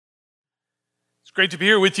It's great to be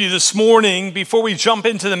here with you this morning. Before we jump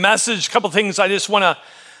into the message, a couple things I just want to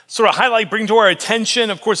sort of highlight, bring to our attention.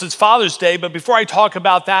 Of course, it's Father's Day, but before I talk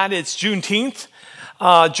about that, it's Juneteenth.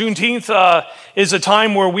 Juneteenth is a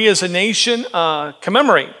time where we as a nation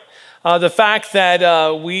commemorate the fact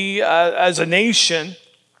that we as a nation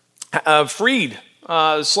freed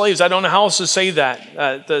slaves. I don't know how else to say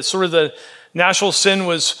that. The national sin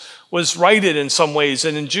was righted in some ways.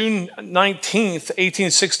 And in June 19th,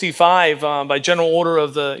 1865, by general order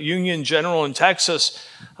of the Union General in Texas,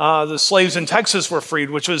 the slaves in Texas were freed,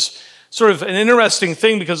 which was sort of an interesting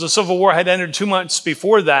thing because the Civil War had ended 2 months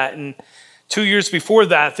before that. And 2 years before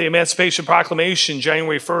that, the Emancipation Proclamation,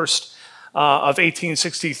 January 1st of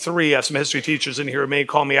 1863. I have some history teachers in here who may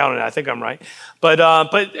call me out on it. I think I'm right. But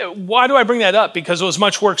why do I bring that up? Because there was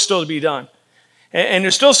much work still to be done. And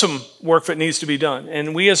there's still some work that needs to be done.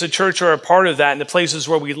 And we as a church are a part of that in the places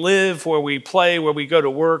where we live, where we play, where we go to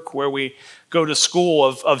work, where we go to school,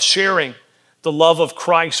 of sharing the love of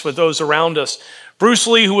Christ with those around us. Bruce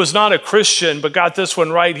Lee, who was not a Christian but got this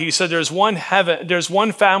one right, he said there's one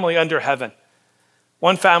family under heaven.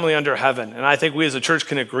 One family under heaven. And I think we as a church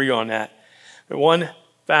can agree on that. One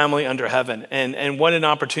family under heaven. And what an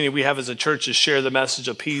opportunity we have as a church to share the message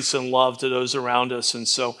of peace and love to those around us. And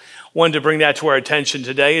so wanted to bring that to our attention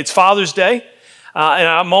today. It's Father's Day. And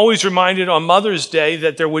I'm always reminded on Mother's Day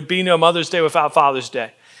that there would be no Mother's Day without Father's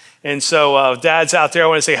Day. And so dads out there, I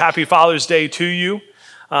want to say Happy Father's Day to you.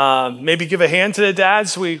 Maybe give a hand to the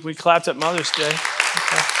dads. We clapped at Mother's Day.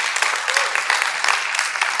 Okay.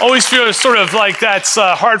 Always feel sort of like that's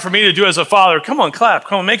hard for me to do as a father. Come on, clap.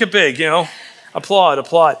 Come on, make it big, Applaud.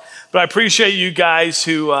 But I appreciate you guys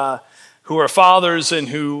who are fathers and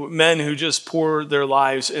men who just pour their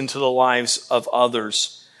lives into the lives of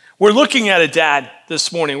others. We're looking at a dad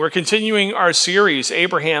this morning. We're continuing our series,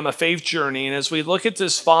 Abraham, A Faith Journey. And as we look at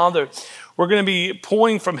this father, we're going to be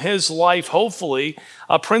pulling from his life, hopefully,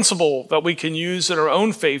 a principle that we can use in our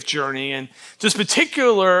own faith journey. And this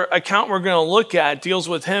particular account we're going to look at deals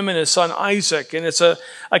with him and his son Isaac. And it's an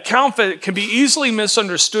account that can be easily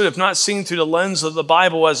misunderstood if not seen through the lens of the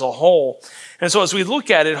Bible as a whole. And so as we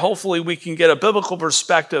look at it, hopefully we can get a biblical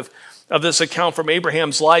perspective of this account from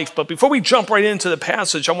Abraham's life. But before we jump right into the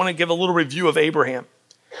passage, I want to give a little review of Abraham.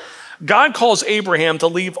 God calls Abraham to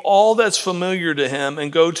leave all that's familiar to him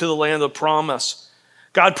and go to the land of promise.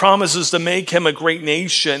 God promises to make him a great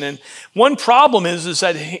nation. And one problem is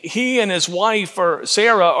that he and his wife, or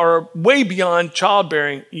Sarah, are way beyond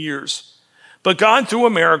childbearing years. But God, through a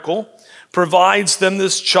miracle, provides them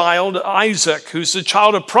this child, Isaac, who's the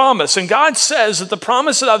child of promise. And God says that the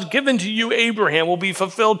promise that I've given to you, Abraham, will be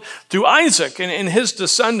fulfilled through Isaac and his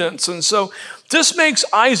descendants. And so this makes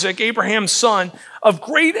Isaac, Abraham's son, of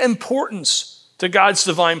great importance to God's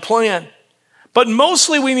divine plan. But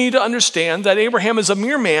mostly we need to understand that Abraham is a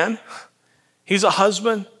mere man, he's a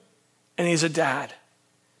husband, and he's a dad.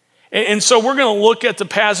 And so we're going to look at the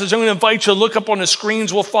passage. I'm going to invite you to look up on the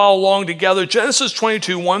screens. We'll follow along together. Genesis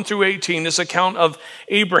 22, 1 through 18, this account of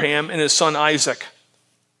Abraham and his son Isaac.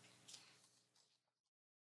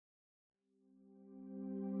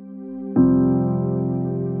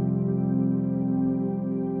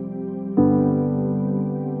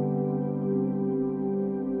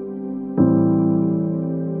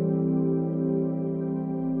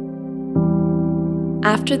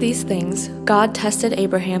 After these things, God tested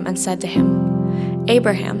Abraham and said to him,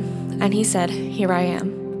 "Abraham," and he said, "Here I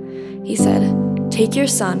am." He said, "Take your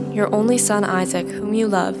son, your only son Isaac, whom you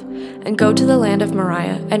love, and go to the land of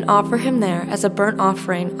Moriah and offer him there as a burnt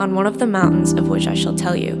offering on one of the mountains of which I shall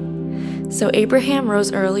tell you." So Abraham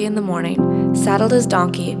rose early in the morning, saddled his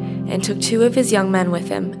donkey, and took 2 of his young men with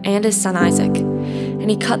him and his son Isaac. And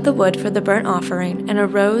he cut the wood for the burnt offering and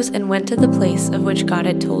arose and went to the place of which God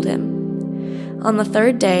had told him. On the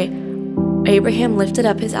 3rd day, Abraham lifted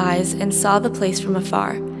up his eyes and saw the place from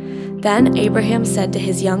afar. Then Abraham said to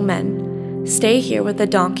his young men, "Stay here with the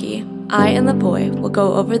donkey. I and the boy will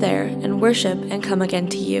go over there and worship and come again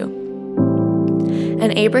to you."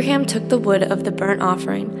 And Abraham took the wood of the burnt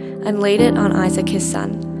offering and laid it on Isaac his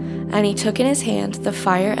son. And he took in his hand the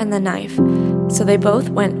fire and the knife. So they both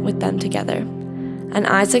went with them together. And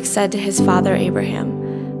Isaac said to his father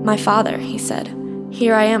Abraham, "My father," he said.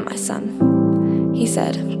 "Here I am, my son." He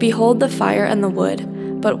said, "Behold the fire and the wood,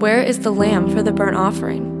 but where is the lamb for the burnt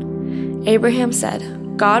offering?" Abraham said,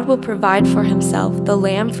 "God will provide for himself the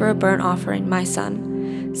lamb for a burnt offering, my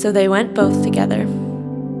son." So they went both together.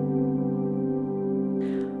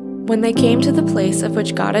 When they came to the place of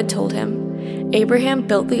which God had told him, Abraham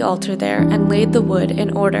built the altar there and laid the wood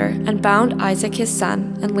in order and bound Isaac his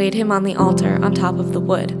son and laid him on the altar on top of the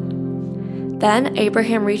wood. Then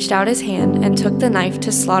Abraham reached out his hand and took the knife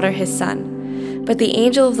to slaughter his son. But the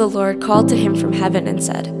angel of the Lord called to him from heaven and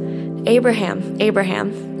said, Abraham,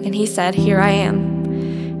 Abraham. And he said, Here I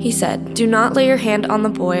am. He said, Do not lay your hand on the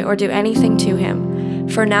boy or do anything to him,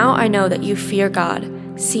 for now I know that you fear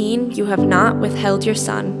God, seeing you have not withheld your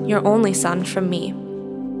son, your only son, from me.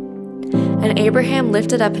 And Abraham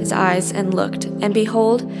lifted up his eyes and looked, and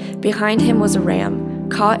behold, behind him was a ram,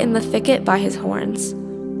 caught in the thicket by his horns.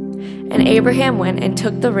 And Abraham went and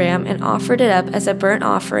took the ram and offered it up as a burnt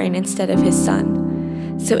offering instead of his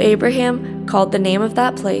son. So Abraham called the name of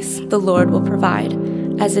that place, The Lord Will Provide,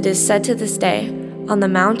 as it is said to this day, On the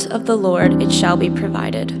mount of the Lord it shall be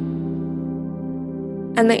provided.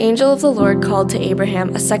 And the angel of the Lord called to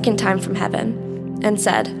Abraham a second time from heaven, and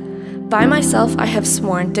said, By myself I have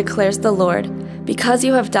sworn, declares the Lord, because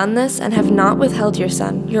you have done this and have not withheld your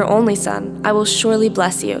son, your only son, I will surely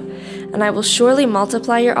bless you, and I will surely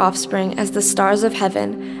multiply your offspring as the stars of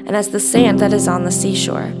heaven and as the sand that is on the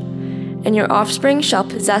seashore. And your offspring shall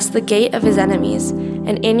possess the gate of his enemies,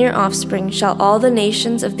 and in your offspring shall all the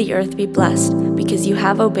nations of the earth be blessed, because you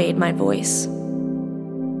have obeyed my voice.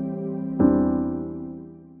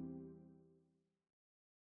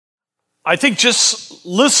 I think just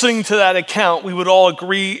listening to that account, we would all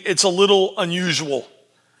agree it's a little unusual.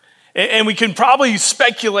 And we can probably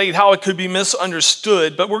speculate how it could be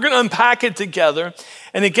misunderstood, but we're going to unpack it together.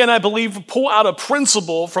 And again, I believe pull out a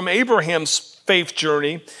principle from Abraham's faith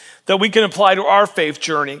journey that we can apply to our faith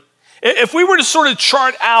journey. If we were to sort of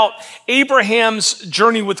chart out Abraham's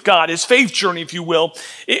journey with God, his faith journey, if you will,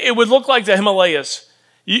 it would look like the Himalayas.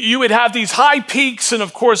 You would have these high peaks and,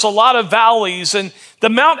 of course, a lot of valleys, and the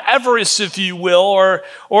Mount Everest, if you will,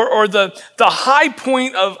 or the high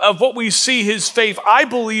point of what we see his faith, I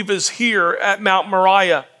believe, is here at Mount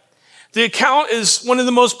Moriah. The account is one of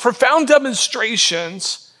the most profound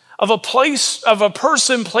demonstrations of a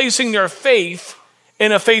person placing their faith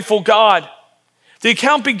in a faithful God. The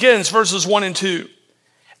account begins, verses 1 and 2.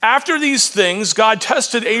 After these things, God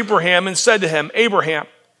tested Abraham and said to him, Abraham.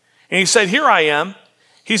 And he said, Here I am.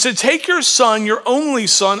 He said, Take your son, your only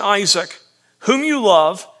son, Isaac, whom you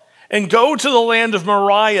love, and go to the land of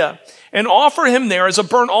Moriah, and offer him there as a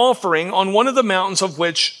burnt offering on one of the mountains of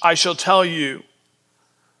which I shall tell you.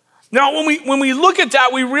 Now, when we look at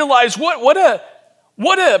that, we realize what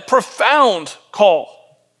a profound call.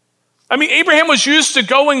 I mean, Abraham was used to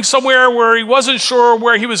going somewhere where he wasn't sure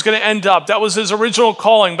where he was going to end up. That was his original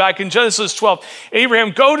calling back in Genesis 12.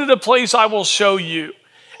 Abraham, go to the place I will show you.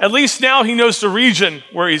 At least now he knows the region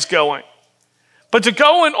where he's going. But to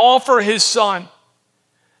go and offer his son.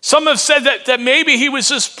 Some have said that maybe he was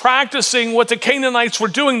just practicing what the Canaanites were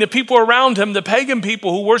doing, the people around him, the pagan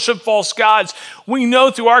people who worship false gods. We know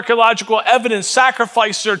through archaeological evidence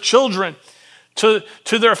sacrificed their children to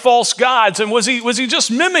their false gods. And was he just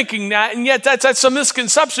mimicking that? And yet that's a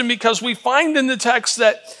misconception, because we find in the text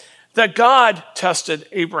that God tested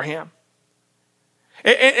Abraham.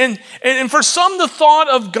 And for some, the thought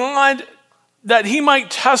of God that he might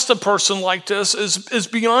test a person like this is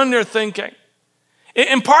beyond their thinking.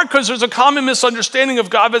 In part because there's a common misunderstanding of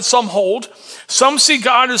God that some hold. Some see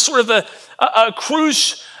God as sort of a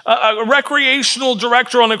recreational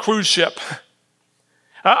director on a cruise ship.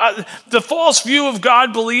 The false view of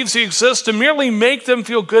God believes he exists to merely make them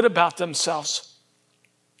feel good about themselves.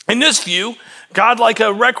 In this view, God, like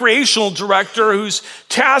a recreational director whose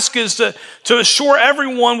task is to assure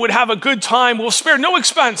everyone would have a good time, will spare no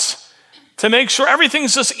expense to make sure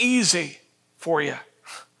everything's just easy for you.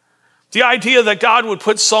 The idea that God would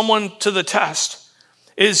put someone to the test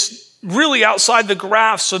is really outside the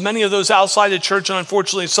grasp of many of those outside the church, and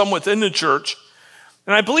unfortunately some within the church.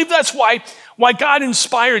 And I believe that's why God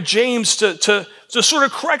inspired James to sort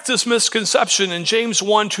of correct this misconception. In James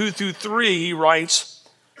 1, 2 through 3, he writes,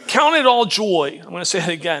 Count it all joy. I'm going to say it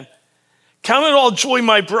again. Count it all joy,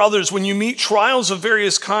 my brothers, when you meet trials of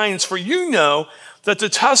various kinds, for you know that the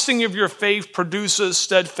testing of your faith produces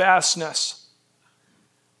steadfastness.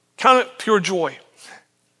 Count it pure joy.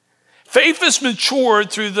 Faith is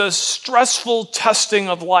matured through the stressful testing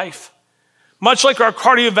of life. Much like our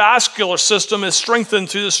cardiovascular system is strengthened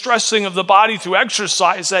through the stressing of the body through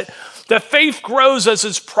exercise, that faith grows as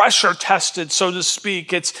it's pressure tested, so to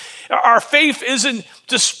speak. Our faith isn't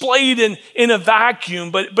displayed in a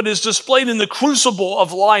vacuum, but is displayed in the crucible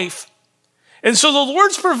of life. And so the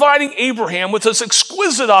Lord's providing Abraham with this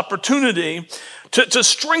exquisite opportunity to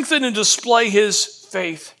strengthen and display his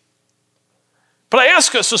faith. But I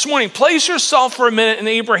ask us this morning, place yourself for a minute in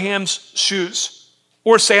Abraham's shoes,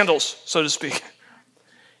 or sandals, so to speak.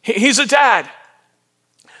 He's a dad.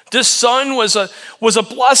 This son was a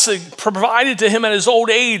blessing provided to him at his old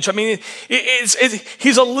age. I mean,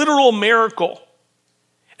 he's a literal miracle.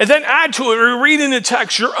 And then add to it, we read in the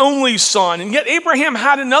text, your only son. And yet Abraham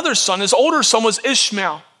had another son. His older son was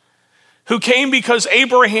Ishmael, who came because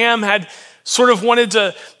Abraham had sort of wanted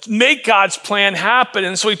to make God's plan happen.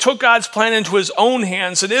 And so he took God's plan into his own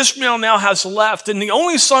hands. And Ishmael now has left. And the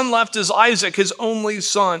only son left is Isaac, his only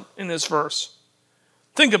son in this verse.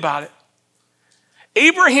 Think about it.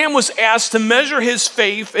 Abraham was asked to measure his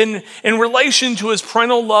faith in relation to his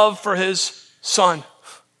parental love for his son.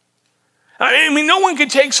 I mean, no one could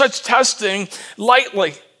take such testing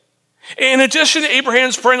lightly. In addition to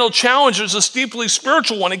Abraham's parental challenge, there's a deeply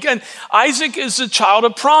spiritual one. Again, Isaac is the child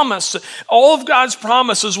of promise. All of God's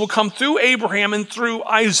promises will come through Abraham and through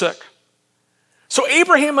Isaac. So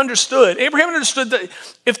Abraham understood that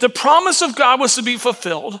if the promise of God was to be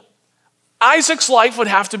fulfilled, Isaac's life would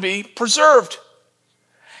have to be preserved.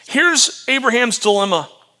 Here's Abraham's dilemma.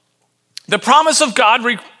 The promise of God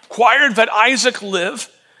required that Isaac live,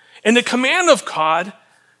 and the command of God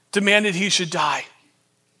demanded he should die.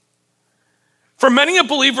 For many a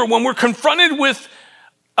believer, when we're confronted with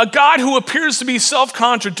a God who appears to be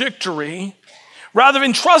self-contradictory, rather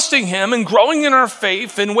than trusting him and growing in our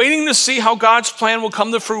faith and waiting to see how God's plan will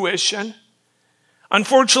come to fruition,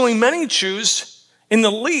 unfortunately, many choose, in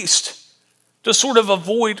the least, to sort of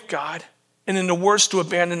avoid God, and in the worst, to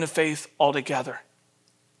abandon the faith altogether.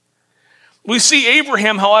 We see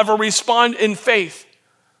Abraham, however, respond in faith.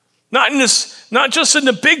 Not just in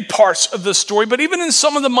the big parts of the story, but even in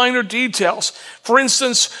some of the minor details. For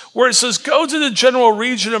instance, where it says, go to the general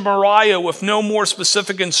region of Moriah with no more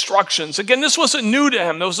specific instructions. Again, this wasn't new to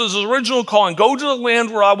him. This was his original calling. Go to the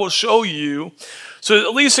land where I will show you. So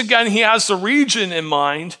at least, again, he has the region in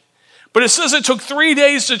mind. But it says it took 3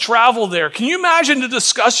 days to travel there. Can you imagine the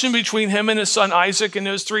discussion between him and his son Isaac in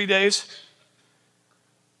those 3 days?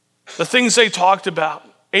 The things they talked about.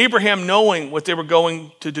 Abraham knowing what they were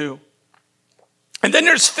going to do. And then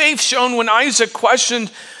there's faith shown when Isaac questioned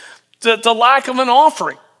the lack of an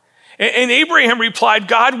offering. And Abraham replied,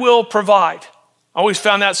 God will provide. I always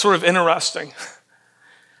found that sort of interesting,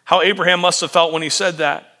 how Abraham must have felt when he said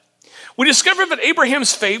that. We discovered that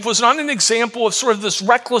Abraham's faith was not an example of sort of this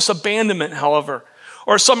reckless abandonment, however,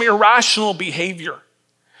 or some irrational behavior.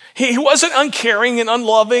 He wasn't uncaring and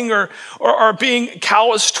unloving or being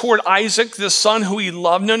callous toward Isaac, the son who he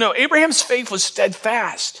loved. No. Abraham's faith was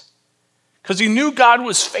steadfast because he knew God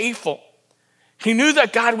was faithful. He knew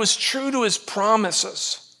that God was true to his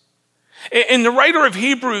promises. And the writer of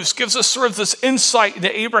Hebrews gives us sort of this insight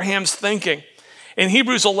into Abraham's thinking. In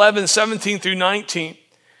Hebrews 11, 17 through 19,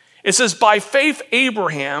 it says, by faith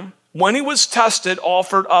Abraham, when he was tested,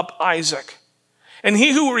 offered up Isaac. And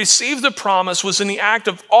he who received the promise was in the act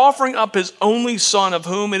of offering up his only son, of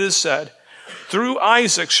whom it is said, through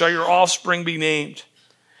Isaac shall your offspring be named.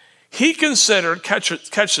 He considered, catch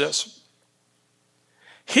this,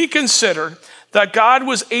 he considered that God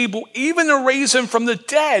was able even to raise him from the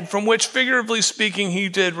dead, from which, figuratively speaking, he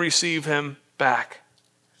did receive him back.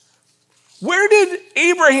 Where did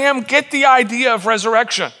Abraham get the idea of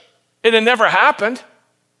resurrection? It had never happened.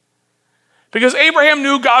 Because Abraham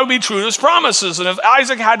knew God would be true to his promises. And if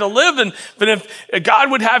Isaac had to live, then if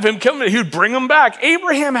God would have him come, he would bring him back.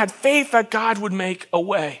 Abraham had faith that God would make a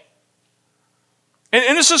way.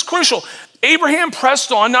 And this is crucial. Abraham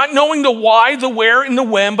pressed on, not knowing the why, the where, and the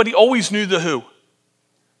when, but he always knew the who.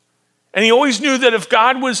 And he always knew that if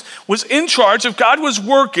God was in charge, if God was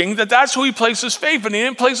working, that's who he placed his faith in. He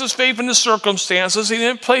didn't place his faith in the circumstances. He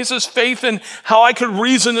didn't place his faith in how I could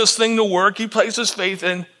reason this thing to work. He placed his faith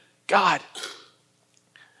in God.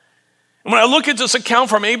 And when I look at this account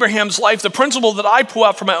from Abraham's life, the principle that I pull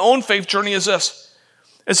out from my own faith journey is this.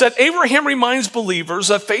 It's that Abraham reminds believers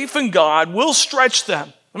that faith in God will stretch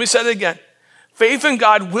them. Let me say that again. Faith in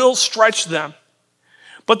God will stretch them.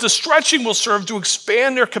 But the stretching will serve to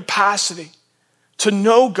expand their capacity to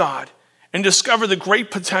know God and discover the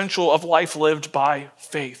great potential of life lived by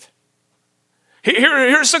faith.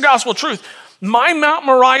 Here's the gospel truth. My Mount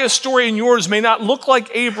Moriah story and yours may not look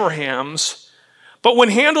like Abraham's, but when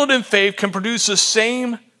handled in faith can produce the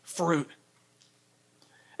same fruit.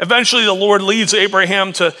 Eventually, the Lord leads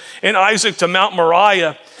Abraham and Isaac to Mount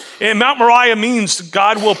Moriah. And Mount Moriah means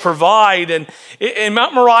God will provide. And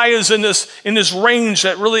Mount Moriah is in this range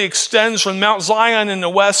that really extends from Mount Zion in the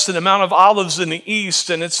west to the Mount of Olives in the east.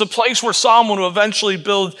 And it's the place where Solomon will eventually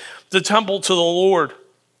build the temple to the Lord.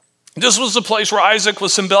 This was the place where Isaac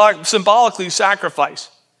was symbolically sacrificed.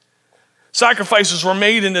 Sacrifices were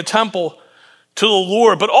made in the temple to the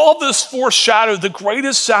Lord. But all this foreshadowed the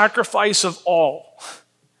greatest sacrifice of all,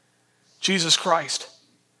 Jesus Christ.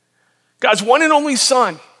 God's one and only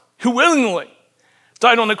Son, who willingly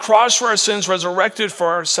died on the cross for our sins, resurrected for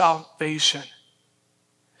our salvation.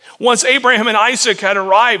 Once Abraham and Isaac had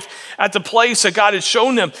arrived at the place that God had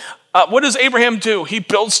shown them, what does Abraham do? He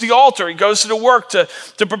builds the altar. He goes to the work to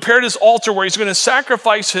prepare this altar where he's going to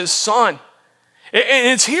sacrifice his son. And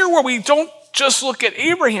it's here where we don't just look at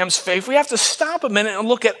Abraham's faith. We have to stop a minute and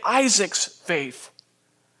look at Isaac's faith.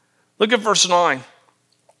 Look at verse 9.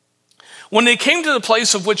 When they came to the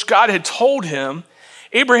place of which God had told him,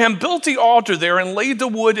 Abraham built the altar there and laid the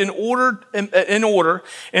wood in order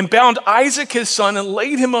and bound Isaac his son and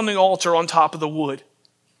laid him on the altar on top of the wood.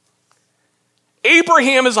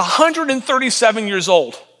 Abraham is 137 years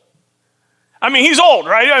old. I mean, he's old,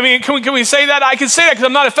 right? I mean, can we say that? I can say that because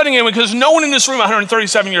I'm not offending anyone, because no one in this room is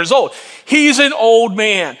 137 years old. He's an old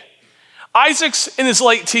man. Isaac's in his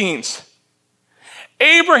late teens.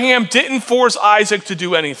 Abraham didn't force Isaac to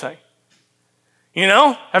do anything. You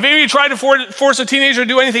know? Have any of you tried to force a teenager to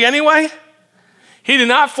do anything anyway? He did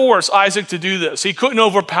not force Isaac to do this. He couldn't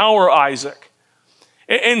overpower Isaac.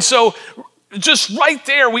 And so just right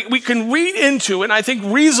there, we can read into, and I think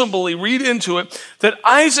reasonably read into it, that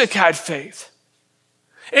Isaac had faith.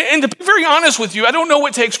 And to be very honest with you, I don't know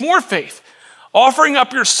what takes more faith, offering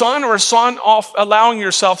up your son or allowing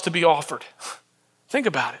yourself to be offered. Think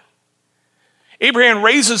about it. Abraham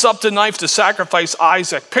raises up the knife to sacrifice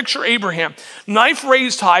Isaac. Picture Abraham, knife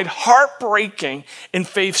raised high, heart breaking, and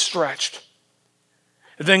faith stretched.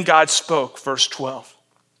 And then God spoke, verse 12.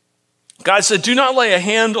 God said, "Do not lay a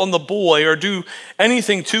hand on the boy or do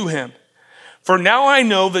anything to him. For now I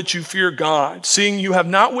know that you fear God, seeing you have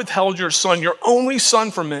not withheld your son, your only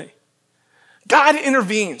son, from me." God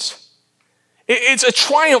intervenes. It's a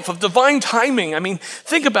triumph of divine timing. I mean,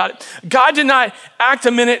 think about it. God did not act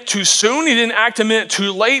a minute too soon. He didn't act a minute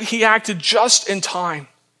too late. He acted just in time.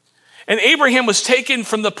 And Abraham was taken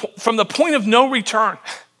from the point of no return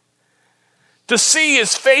to see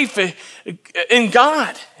his faith in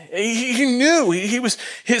God. He knew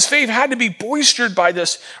his faith had to be boistered by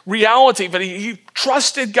this reality, but he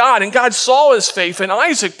trusted God, and God saw his faith. And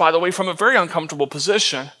Isaac, by the way, from a very uncomfortable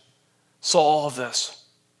position, saw all of this.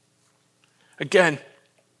 Again,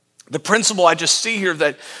 the principle I just see here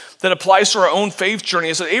that applies to our own faith journey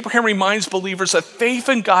is that Abraham reminds believers that faith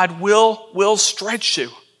in God will stretch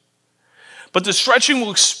you. But the stretching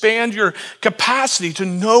will expand your capacity to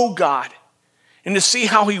know God and to see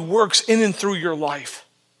how he works in and through your life.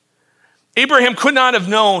 Abraham could not have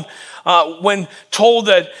known when told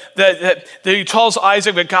that he tells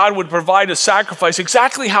Isaac that God would provide a sacrifice,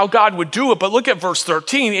 exactly how God would do it. But look at verse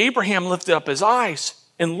 13. Abraham lifted up his eyes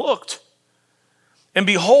and looked. And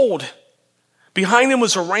behold, behind him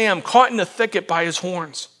was a ram caught in the thicket by his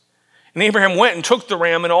horns. And Abraham went and took the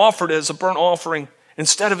ram and offered it as a burnt offering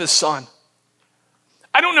instead of his son.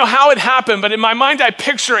 I don't know how it happened, but in my mind, I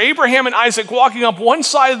picture Abraham and Isaac walking up one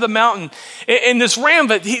side of the mountain and this ram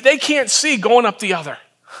that they can't see going up the other.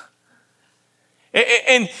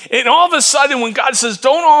 And all of a sudden, when God says,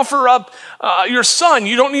 "Don't offer up your son,"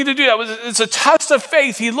 you don't need to do that. It's a test of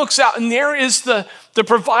faith. He looks out, and there is the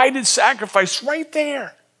provided sacrifice right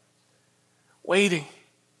there, waiting.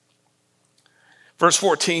 Verse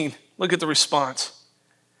 14, look at the response.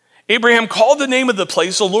 Abraham called the name of the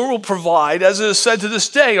place, "The Lord will provide, as it is said to this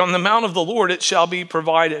day, on the mount of the Lord it shall be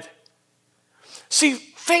provided." See,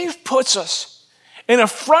 faith puts us in a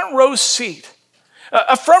front row seat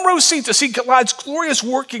to see God's glorious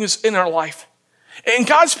workings in our life. And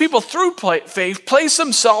God's people, through faith, place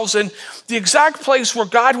themselves in the exact place where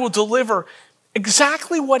God will deliver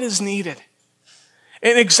exactly what is needed,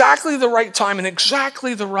 in exactly the right time, in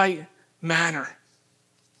exactly the right manner.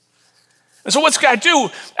 And so what's God do?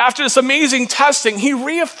 After this amazing testing, he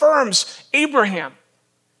reaffirms Abraham.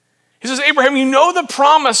 He says, "Abraham, you know the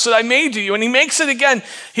promise that I made to you." And he makes it again.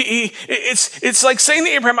 It's like saying to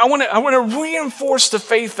Abraham, I want to reinforce the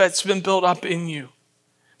faith that's been built up in you.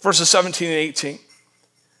 Verses 17 and 18.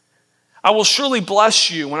 "I will surely bless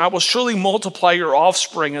you, and I will surely multiply your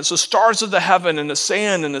offspring as the stars of the heaven and the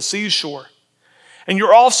sand and the seashore. And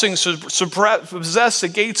your offspring shall possess the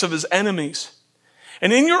gates of his enemies.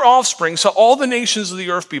 And in your offspring shall all the nations of the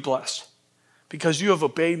earth be blessed, because you have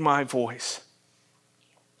obeyed my voice."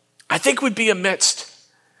 I think we'd be amiss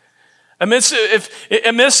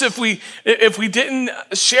if we didn't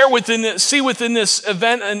see within this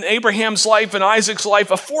event in Abraham's life and Isaac's life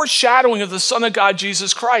a foreshadowing of the Son of God,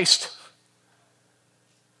 Jesus Christ.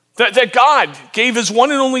 That God gave his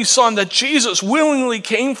one and only Son, that Jesus willingly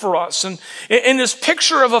came for us. And in this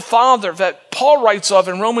picture of a father that Paul writes of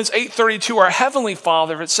in Romans 8:32, our heavenly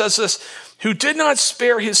Father, it says this, "Who did not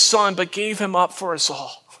spare his Son, but gave him up for us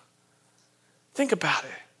all." Think about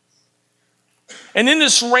it. And in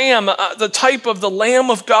this ram, the type of the Lamb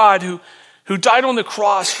of God who died on the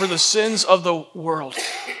cross for the sins of the world.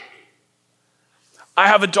 I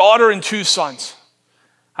have a daughter and 2 sons.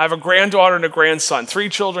 I have a granddaughter and a grandson, 3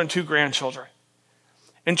 children, 2 grandchildren.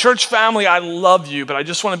 And church family, I love you, but I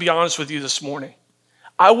just want to be honest with you this morning.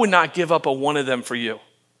 I would not give up a one of them for you.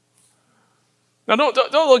 Now, don't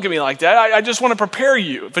look at me like that. I just want to prepare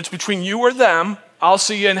you. If it's between you or them, I'll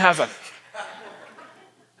see you in heaven.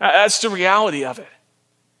 That's the reality of it.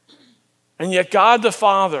 And yet God the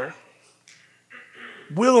Father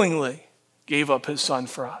willingly gave up his son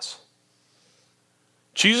for us.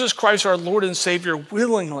 Jesus Christ, our Lord and Savior,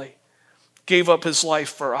 willingly gave up his life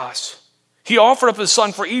for us. He offered up his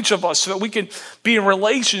son for each of us so that we could be in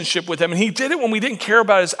relationship with him. And he did it when we didn't care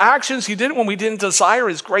about his actions. He did it when we didn't desire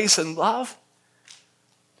his grace and love.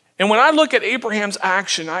 And when I look at Abraham's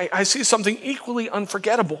action, I see something equally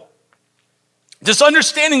unforgettable. This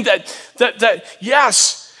understanding that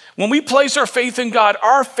yes, when we place our faith in God,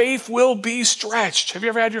 our faith will be stretched. Have you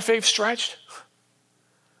ever had your faith stretched?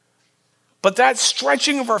 But that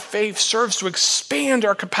stretching of our faith serves to expand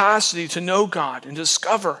our capacity to know God and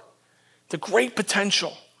discover the great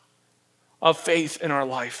potential of faith in our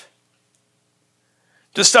life.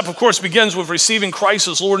 This step, of course, begins with receiving Christ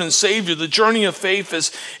as Lord and Savior. The journey of faith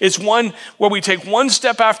is one where we take one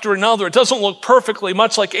step after another. It doesn't look perfectly,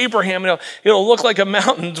 much like Abraham. It'll look like a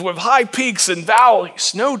mountain with high peaks and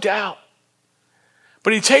valleys, no doubt.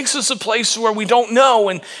 But he takes us to places where we don't know,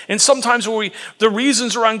 and sometimes where the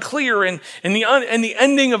reasons are unclear, and the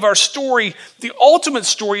ending of our story, the ultimate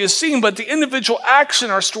story is seen, but the individual acts in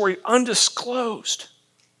our story undisclosed.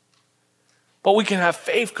 But we can have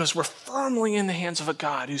faith because we're firmly in the hands of a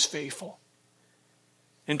God who's faithful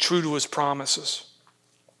and true to his promises.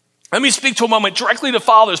 Let me speak to a moment directly to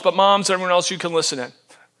fathers, but moms, everyone else, you can listen in.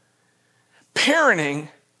 Parenting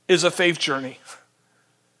is a faith journey.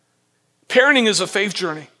 Parenting is a faith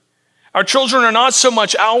journey. Our children are not so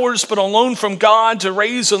much ours, but on loan from God to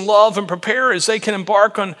raise and love and prepare as they can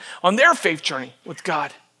embark on their faith journey with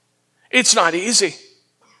God. It's not easy.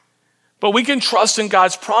 But we can trust in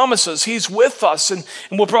God's promises. He's with us and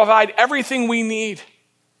will provide everything we need.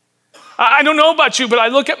 I don't know about you, but I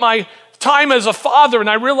look at my time as a father and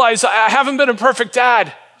I realize I haven't been a perfect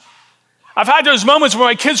dad. I've had those moments where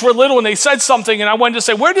my kids were little and they said something and I wanted to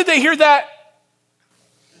say, where did they hear that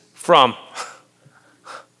from?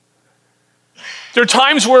 There are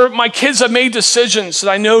times where my kids have made decisions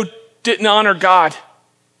that I know didn't honor God.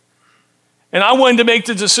 And I wanted to make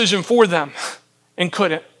the decision for them and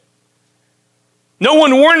couldn't. No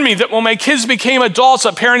one warned me that when my kids became adults,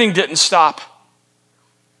 that parenting didn't stop.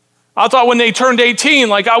 I thought when they turned 18,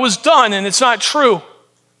 like I was done, and it's not true.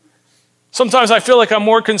 Sometimes I feel like I'm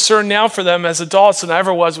more concerned now for them as adults than I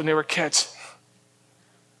ever was when they were kids.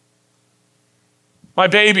 My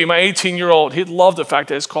baby, my 18-year-old, he'd love the fact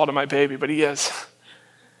that it's called him my baby, but he is.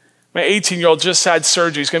 My 18-year-old just had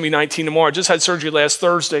surgery. He's going to be 19 tomorrow. Just had surgery last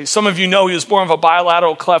Thursday. Some of you know he was born with a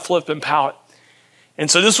bilateral cleft lip and palate. And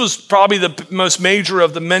so this was probably the most major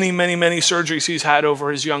of the many, many, many surgeries he's had over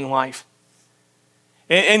his young life.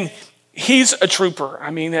 And he's a trooper. I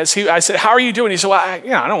mean, I said, how are you doing? He said, well, I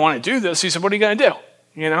don't want to do this. He said, what are you going to do?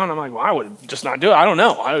 And I'm like, well, I would just not do it. I don't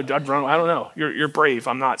know. I'd run. I don't know. You're brave.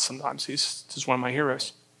 I'm not sometimes. He's just one of my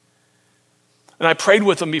heroes. And I prayed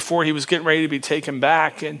with him before he was getting ready to be taken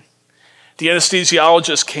back. And the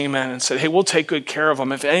anesthesiologist came in and said, hey, we'll take good care of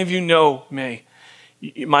him. If any of you know me,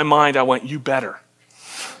 in my mind, I went, you better.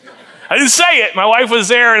 I didn't say it. My wife was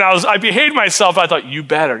there and I behaved myself. I thought, you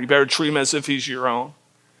better treat him as if he's your own.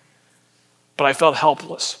 But I felt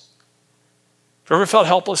helpless. Have you ever felt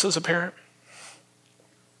helpless as a parent?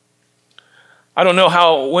 I don't know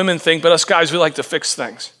how women think, but us guys, we like to fix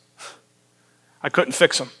things. I couldn't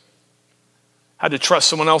fix them. I had to trust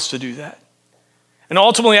someone else to do that. And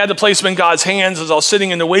ultimately, I had to place them in God's hands. As I was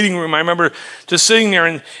sitting in the waiting room, I remember just sitting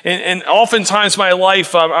there, and oftentimes in my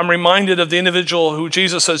life, I'm reminded of the individual who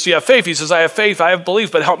Jesus says, do you have faith? He says, I have faith, I have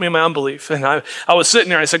belief, but help me in my unbelief. And I was sitting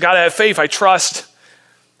there, and I said, God, I have faith, I trust,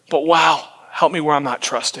 but wow, help me where I'm not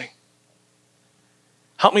trusting.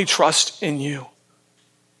 Help me trust in you.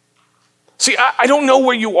 See, I don't know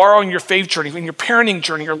where you are on your faith journey, in your parenting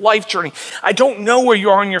journey, your life journey. I don't know where you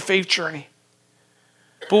are on your faith journey.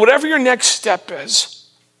 But whatever your next step is,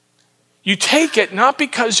 you take it not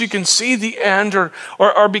because you can see the end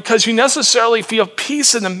or because you necessarily feel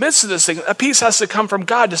peace in the midst of this thing. A peace has to come from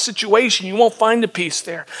God, the situation. You won't find the peace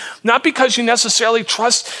there. Not because you necessarily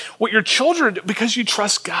trust what your children do, because you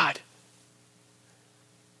trust God.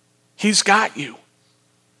 He's got you.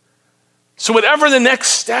 So whatever the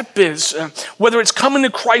next step is, whether it's coming to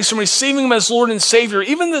Christ and receiving him as Lord and Savior,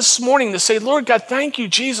 even this morning to say, Lord God, thank you,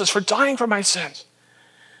 Jesus, for dying for my sins,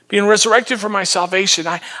 being resurrected for my salvation.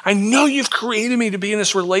 I know you've created me to be in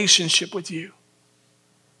this relationship with you.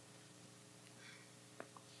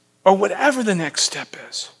 Or whatever the next step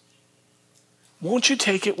is, won't you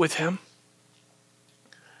take it with him?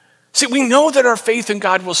 See, we know that our faith in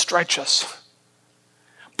God will stretch us,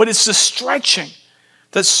 but it's the stretching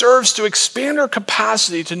that serves to expand our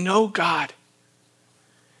capacity to know God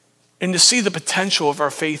and to see the potential of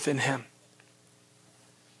our faith in him.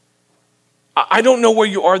 I don't know where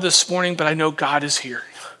you are this morning, but I know God is here.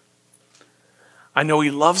 I know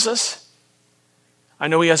he loves us. I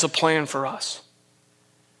know he has a plan for us.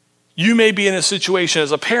 You may be in a situation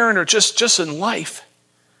as a parent or just in life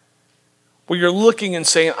where you're looking and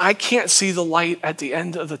saying, I can't see the light at the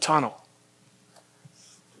end of the tunnel.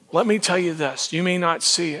 Let me tell you this, you may not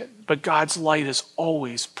see it, but God's light is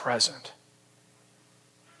always present.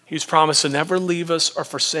 He's promised to never leave us or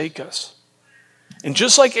forsake us. And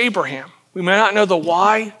just like Abraham, we may not know the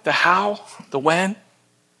why, the how, the when,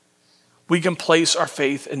 we can place our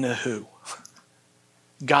faith in the who.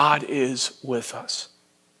 God is with us.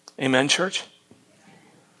 Amen, church?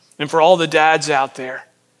 And for all the dads out there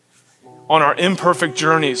on our imperfect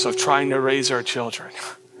journeys of trying to raise our children,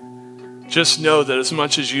 just know that as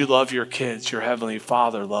much as you love your kids, your Heavenly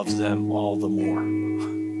Father loves them all the more.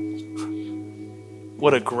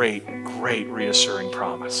 What a great, great reassuring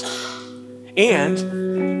promise.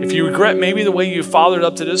 And if you regret maybe the way you fathered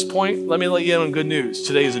up to this point, let me let you in on good news.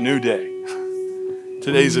 Today is a new day.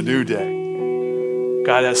 Today's a new day.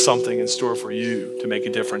 God has something in store for you to make a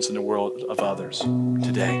difference in the world of others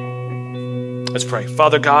today. Let's pray.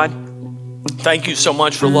 Father God, thank you so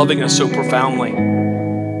much for loving us so profoundly.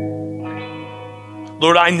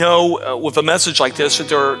 Lord, I know with a message like this that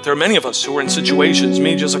there are many of us who are in situations,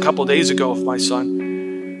 me just a couple of days ago with my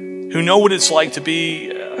son, who know what it's like to be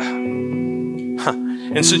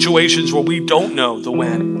in situations where we don't know the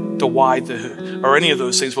when, the why, the who, or any of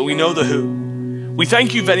those things, but we know the who. We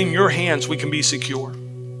thank you that in your hands we can be secure.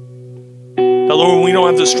 That, Lord, when we don't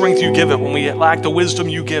have the strength, you give it. When we lack the wisdom,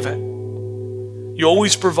 you give it. You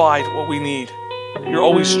always provide what we need. You're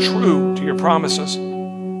always true to your promises.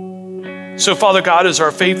 So, Father God, as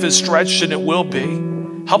our faith is stretched, and it will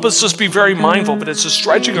be, help us just be very mindful, but it's the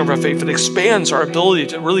stretching of our faith that expands our ability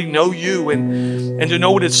to really know you and to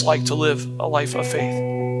know what it's like to live a life of faith.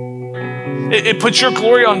 It puts your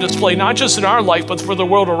glory on display, not just in our life, but for the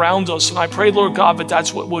world around us. And I pray, Lord God, that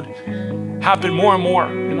that's what would happen more and more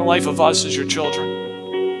in the life of us as your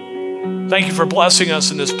children. Thank you for blessing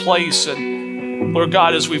us in this place. And Lord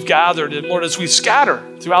God, as we've gathered, and Lord, as we scatter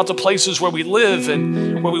throughout the places where we live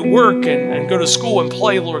and where we work and go to school and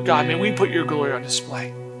play, Lord God, may we put your glory on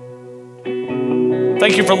display.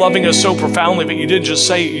 Thank you for loving us so profoundly, but you didn't just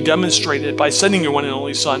say it, you demonstrated it by sending your one and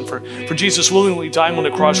only Son for Jesus willingly dying on the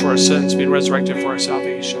cross for our sins, being resurrected for our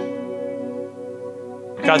salvation.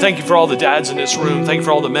 God, thank you for all the dads in this room. Thank you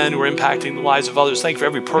for all the men who are impacting the lives of others. Thank you for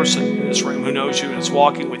every person in this room who knows you and is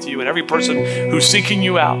walking with you, and every person who's seeking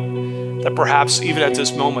you out, that perhaps even at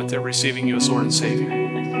this moment they're receiving you as Lord and Savior.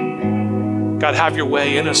 God, have your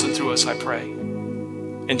way in us and through us, I pray.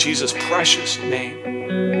 In Jesus' precious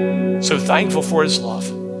name. So thankful for his love.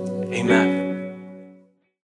 Amen.